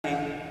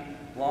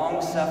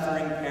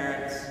long-suffering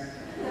parents,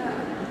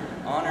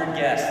 honored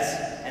guests,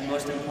 and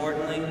most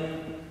importantly,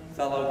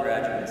 fellow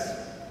graduates.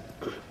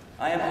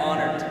 I am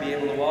honored to be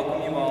able to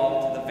welcome you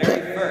all to the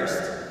very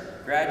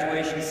first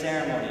graduation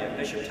ceremony of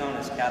Bishop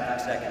Tonnos Catholic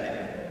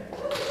Secondary.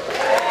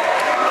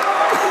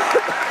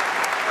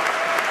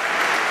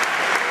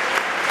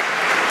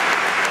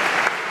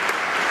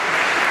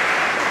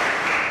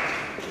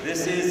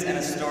 This is an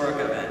historic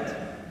event.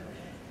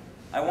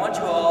 I want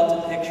you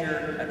all to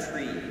picture a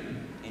tree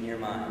in your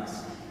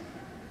minds.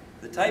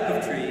 The type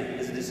of tree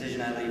is a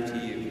decision I leave to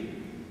you.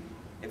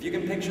 If you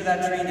can picture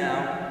that tree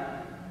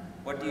now,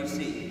 what do you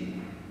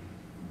see?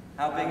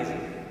 How big is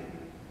it?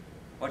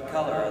 What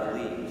color are the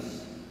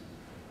leaves?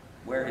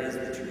 Where is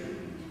the tree?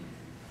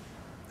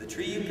 The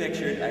tree you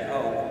pictured, I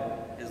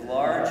hope, is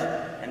large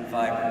and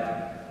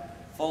vibrant,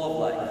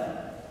 full of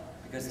life,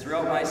 because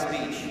throughout my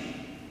speech,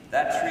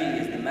 that tree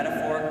is the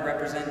metaphoric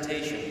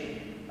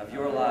representation of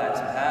your lives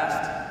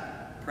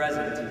past,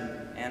 present,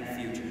 and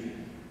future.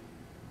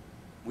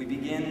 We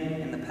begin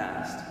in the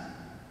past,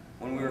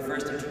 when we were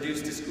first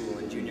introduced to school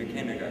in junior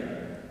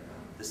kindergarten.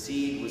 The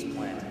seed was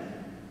planted.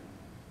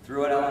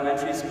 Throughout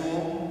elementary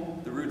school,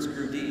 the roots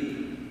grew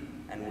deep,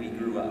 and we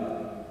grew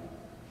up.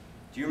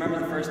 Do you remember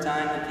the first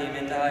time we came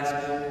into high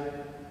school?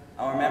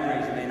 Our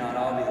memories may not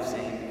all be the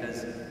same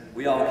because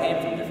we all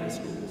came from different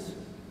schools.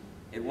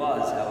 It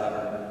was,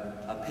 however,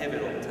 a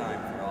pivotal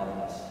time for all of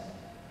us.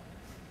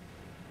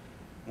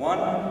 One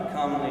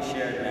commonly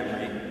shared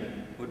memory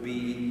would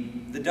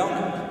be the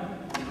donut,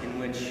 in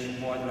which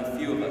more than a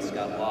few of us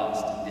got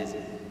lost and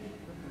dizzy.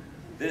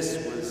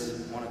 This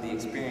was one of the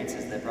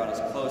experiences that brought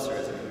us closer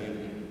as a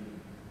community.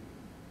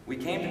 We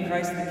came to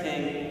Christ the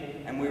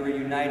King, and we were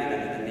united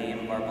under the name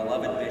of our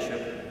beloved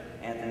Bishop,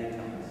 Anthony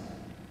Tonnos,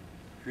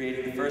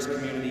 creating the first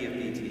community of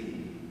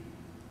BT.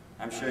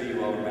 I'm sure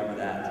you all remember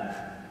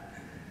that.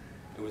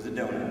 It was a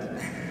donut.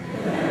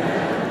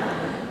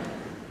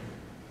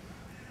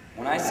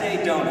 When I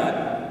say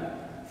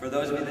donut, for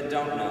those of you that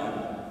don't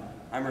know,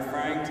 I'm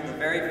referring to the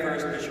very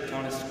first Bishop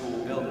Tonnos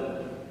school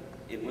building.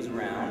 It was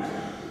round,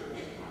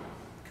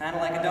 kind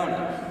of like a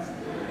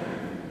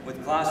donut,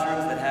 with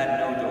classrooms that had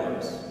no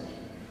doors.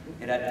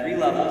 It had 3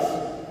 levels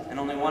and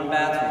only 1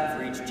 bathroom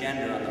for each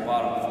gender on the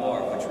bottom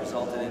floor, which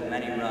resulted in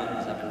many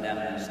runs up and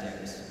down these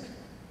stairs.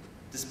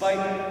 Despite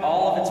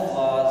all of its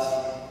flaws,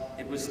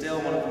 it was still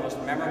one of the most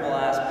memorable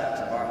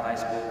aspects of our high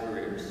school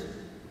careers.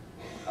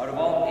 Out of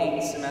all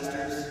 8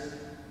 semesters,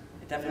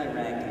 it definitely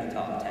ranked in the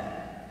top 10.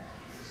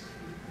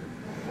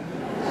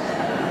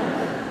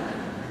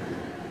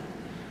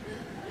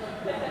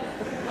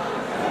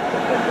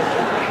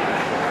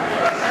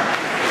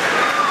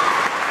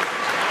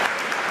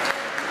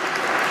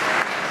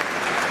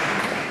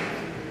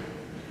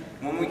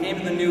 When we came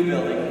to the new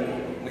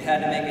building, we had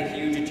to make a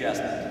huge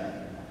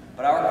adjustment,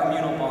 but our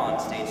communal bond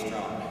stayed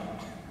strong.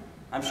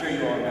 I'm sure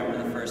you all remember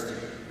the first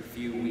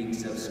few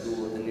weeks of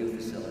school at the new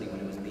facility when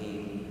it was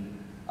being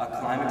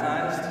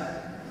acclimatized,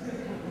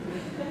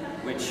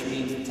 which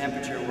means the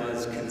temperature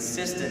was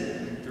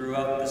consistent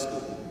throughout the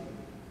school.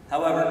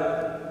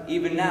 However,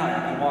 even now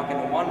you can walk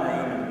into one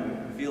room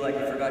and feel like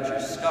you forgot your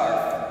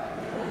scarf,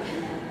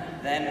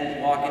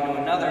 then walk into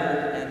another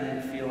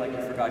and feel like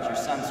you forgot your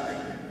sunscreen.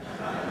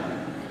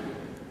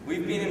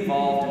 We've been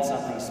involved in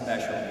something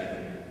special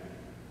here.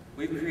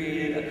 We've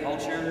created a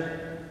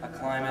culture, a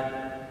climate,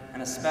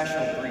 and a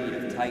special breed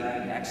of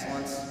Titan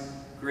excellence,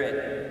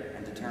 grit,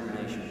 and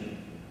determination.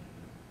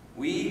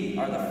 We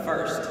are the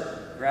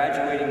first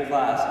graduating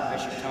class of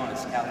Bishop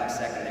Tonnos Catholic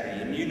Secondary,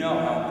 and you know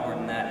how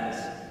important that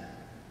is.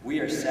 We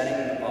are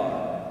setting the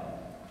bar.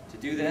 To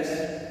do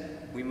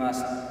this, we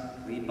must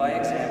lead by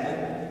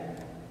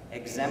example,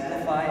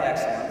 exemplify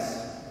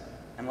excellence,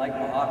 and like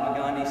Mahatma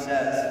Gandhi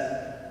says,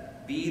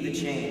 be the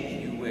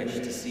change you wish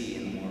to see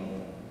in the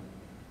world.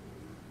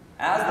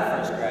 As the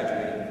first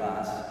graduating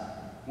class,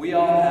 we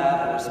all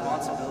have a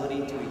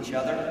responsibility to each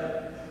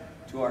other,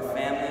 to our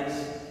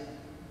families,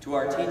 to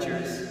our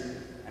teachers,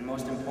 and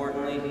most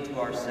importantly, to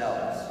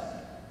ourselves.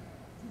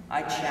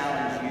 I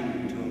challenge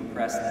you to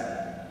impress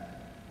them.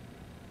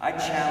 I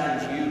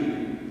challenge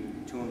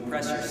you to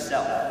impress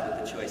yourself with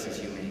the choices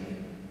you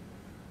make.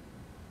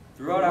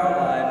 Throughout our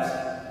lives,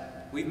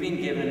 we've been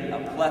given a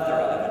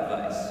plethora of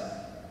advice.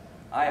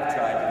 I have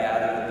tried to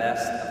gather the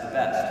best of the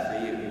best for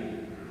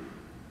you.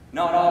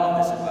 Not all of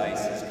this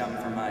advice has come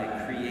from my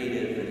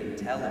creative and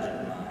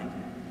intelligent mind,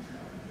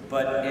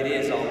 but it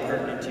is all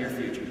pertinent to your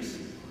futures.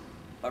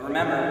 But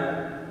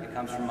remember, it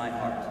comes from my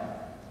heart.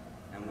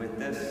 And with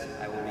this,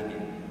 I will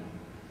begin.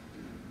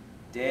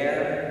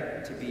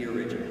 Dare to be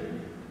original.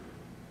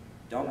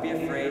 Don't be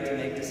afraid to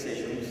make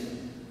decisions.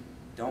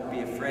 Don't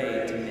be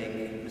afraid to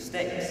make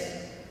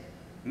mistakes.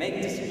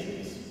 Make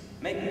decisions.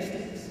 Make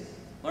mistakes.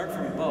 Learn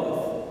from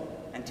both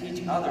and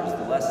teach others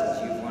the lessons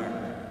you've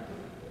learned.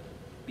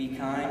 Be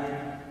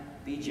kind,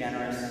 be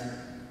generous,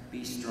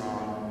 be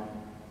strong,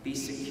 be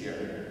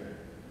secure.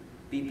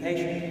 Be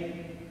patient,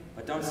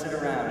 but don't sit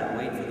around and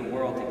wait for the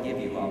world to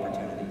give you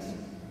opportunities.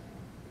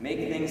 Make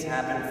things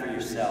happen for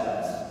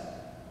yourselves.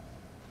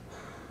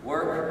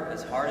 Work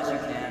as hard as you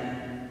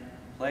can.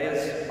 Play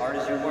as hard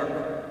as you work.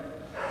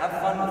 Have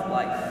fun with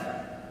life.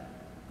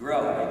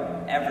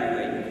 Grow in every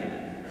way you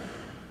can.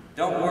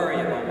 Don't worry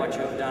about what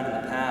you have done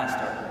in the past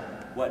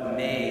or what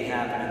may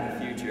happen in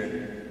the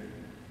future.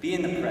 Be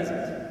in the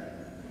present.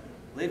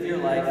 Live your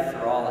life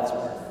for all it's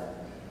worth.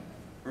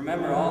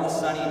 Remember all the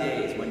sunny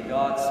days when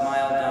God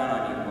smiled down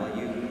on you while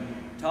you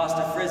tossed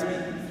a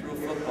frisbee, threw a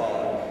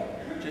football,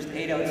 or just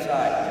ate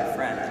outside with your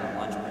friends on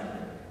lunch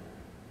break.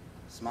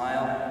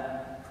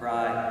 Smile,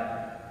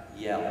 cry,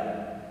 yell,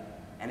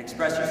 and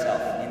express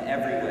yourself in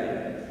every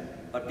way,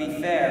 but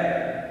be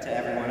fair to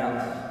everyone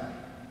else.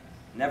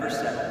 Never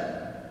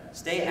settle.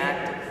 Stay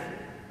active.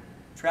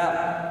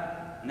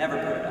 Travel. Never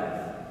put it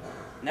off.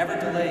 Never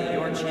delay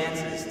your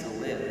chances to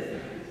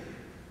live.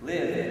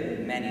 Live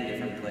in many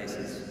different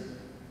places.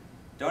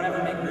 Don't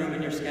ever make room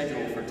in your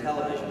schedule for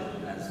television,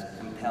 as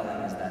compelling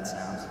as that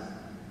sounds.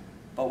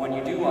 But when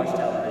you do watch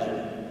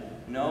television,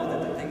 know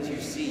that the things you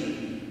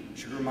see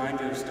should remind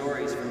you of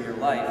stories from your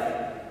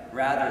life,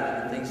 rather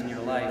than the things in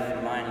your life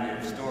reminding you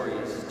of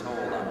stories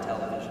told on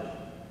television.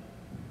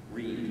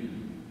 Read.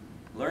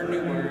 Learn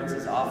new words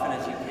as often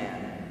as you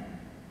can.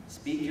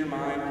 Speak your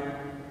mind.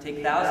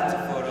 Take thousands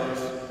of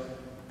photos.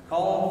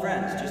 Call old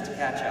friends just to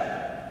catch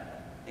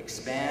up.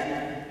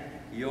 Expand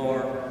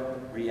your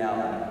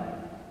reality.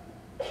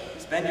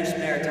 Spend your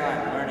spare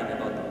time learning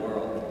about the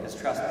world, because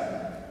trust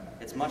me,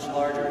 it's much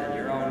larger than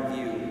your own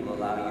view will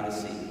allow you to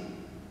see.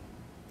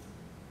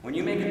 When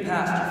you make it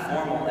past your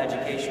formal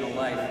educational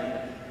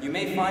life, you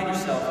may find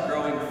yourself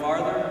growing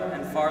farther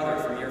and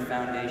farther from your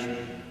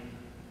foundation.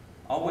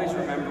 Always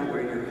remember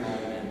where your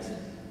home is.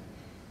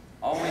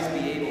 Always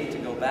be able to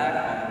go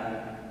back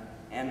home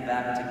and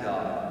back to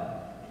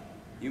God.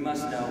 You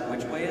must know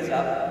which way is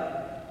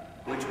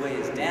up, which way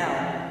is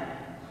down,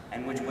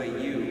 and which way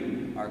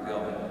you are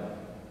going.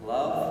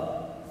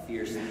 Love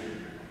fiercely.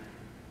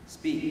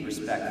 Speak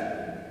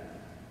respectfully.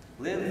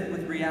 Live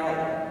with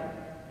reality,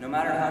 no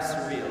matter how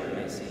surreal it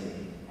may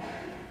seem.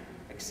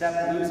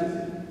 Accept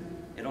losing.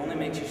 It only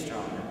makes you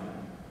stronger.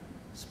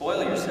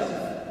 Spoil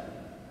yourself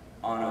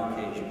on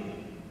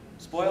occasion.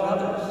 Spoil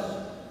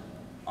others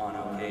on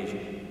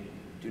occasion.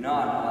 Do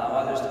not allow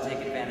others to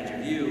take advantage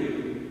of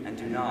you, and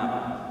do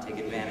not take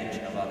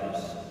advantage of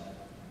others.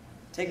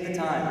 Take the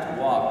time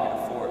to walk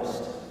in a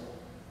forest.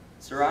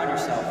 Surround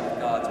yourself with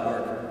God's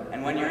work,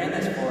 and when you're in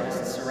this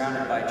forest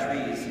surrounded by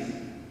trees,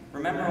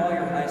 remember all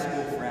your high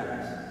school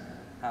friends,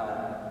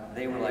 how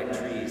they were like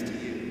trees to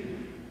you.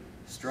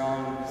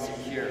 Strong,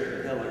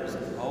 secure pillars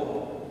of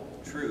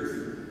hope,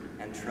 truth,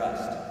 and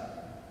trust.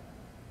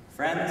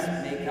 Friends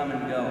may come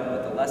and go,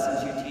 but the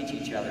lessons you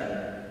teach each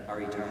other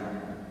are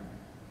eternal.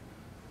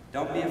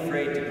 Don't be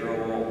afraid to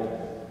grow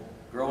old.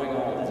 Growing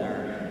old is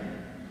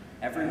earned.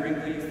 Every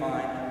wrinkle you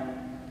find,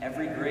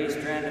 every gray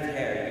strand of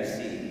hair you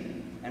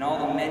see, and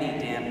all the many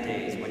damp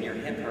days when your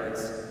hip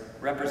hurts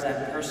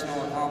represent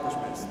personal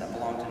accomplishments that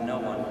belong to no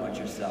one but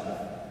yourself.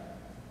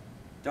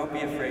 Don't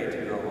be afraid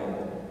to grow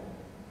old,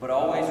 but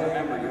always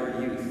remember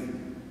your youth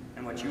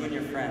and what you and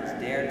your friends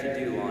dared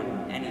to do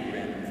on any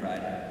random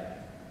Friday.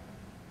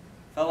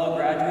 Fellow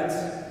graduates,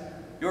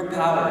 your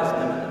power is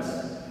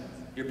limitless,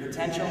 your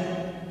potential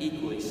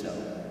equally so.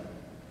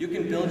 You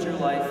can build your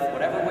life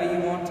whatever way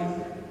you want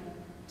to.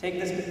 Take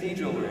this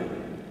cathedral we're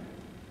in.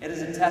 It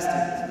is a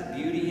testament to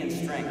the beauty and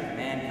strength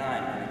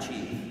mankind can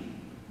achieve.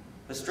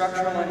 The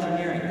structural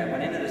engineering that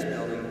went into this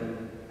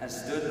building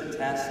has stood the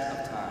test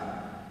of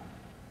time.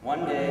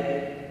 One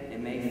day,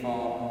 it may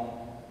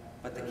fall,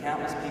 but the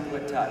countless people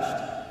it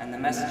touched and the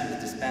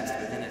messages dispensed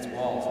within its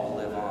walls will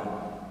live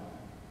on.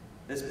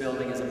 This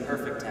building is a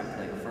perfect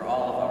template for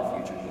all of our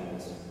future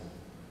goals.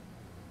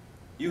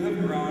 You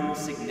have grown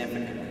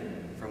significantly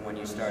from when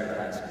you started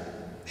high school.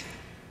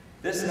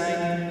 This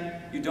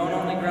night, you don't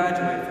only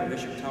graduate from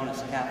Bishop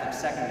Tonnos Catholic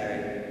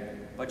Secondary,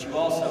 but you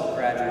also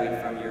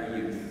graduate from your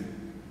youth.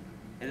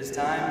 It is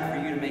time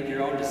for you to make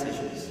your own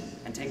decisions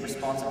and take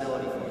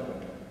responsibility for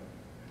them.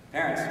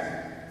 Parents,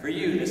 for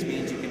you, this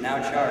means you can now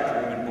charge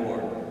room and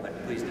board,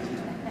 but please don't.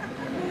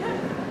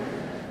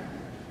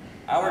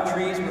 Our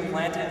trees were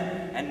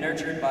planted and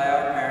nurtured by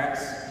our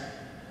parents.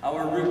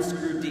 Our roots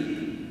grew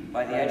deep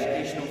by the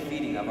educational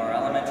feeding of our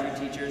elementary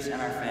teachers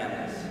and our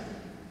families.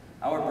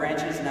 Our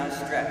branches now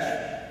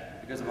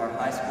stretch because of our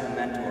high school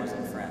mentors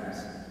and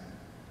friends.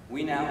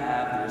 We now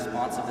have the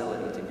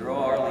responsibility to grow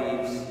our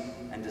leaves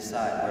and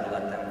decide where to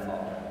let them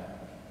fall.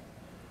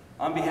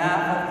 On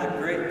behalf of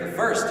the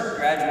first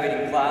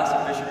graduating class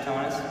of Bishop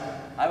Tonnos,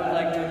 I would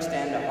like to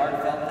extend a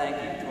heartfelt thank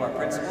you to our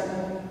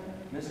principal,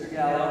 Mr.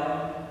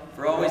 Gallo,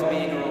 for always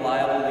being a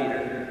reliable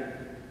leader,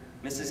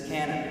 Mrs.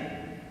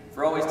 Cannon,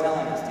 for always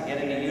telling us to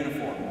get into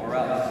uniform or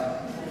else.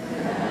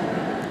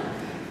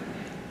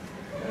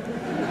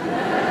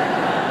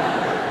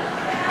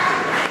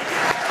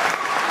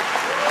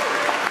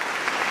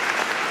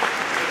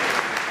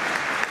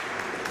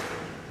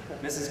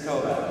 Mrs.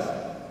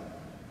 Kovacs,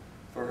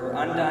 for her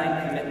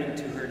undying commitment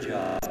to her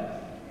job.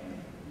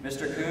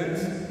 Mr.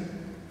 Coons,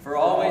 for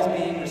always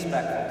being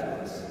respectful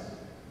to us.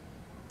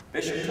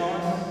 Bishop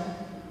Tonnos,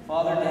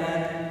 Father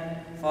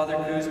Dan, Father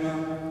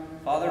Kuzma,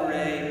 Father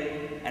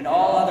Ray, and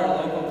all other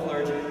local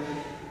clergy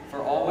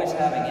for always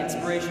having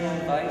inspirational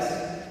advice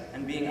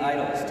and being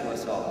idols to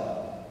us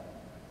all.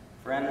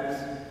 Friends,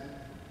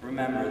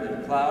 remember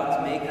that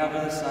clouds may cover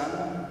the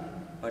sun,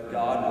 but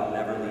God will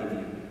never leave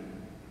you.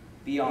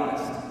 Be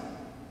honest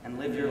and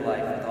live your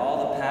life with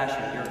all the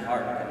passion your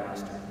heart can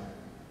muster.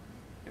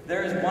 If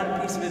there is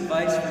one piece of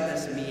advice from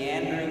this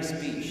meandering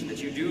speech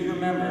that you do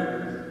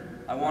remember,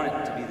 I want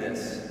it to be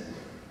this: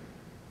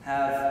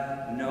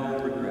 have no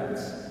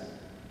regrets.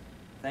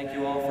 Thank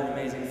you all for an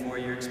amazing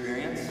 4-year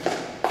experience,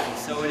 and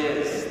so it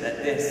is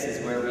that this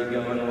is where we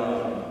go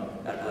alone.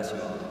 God bless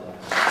you all.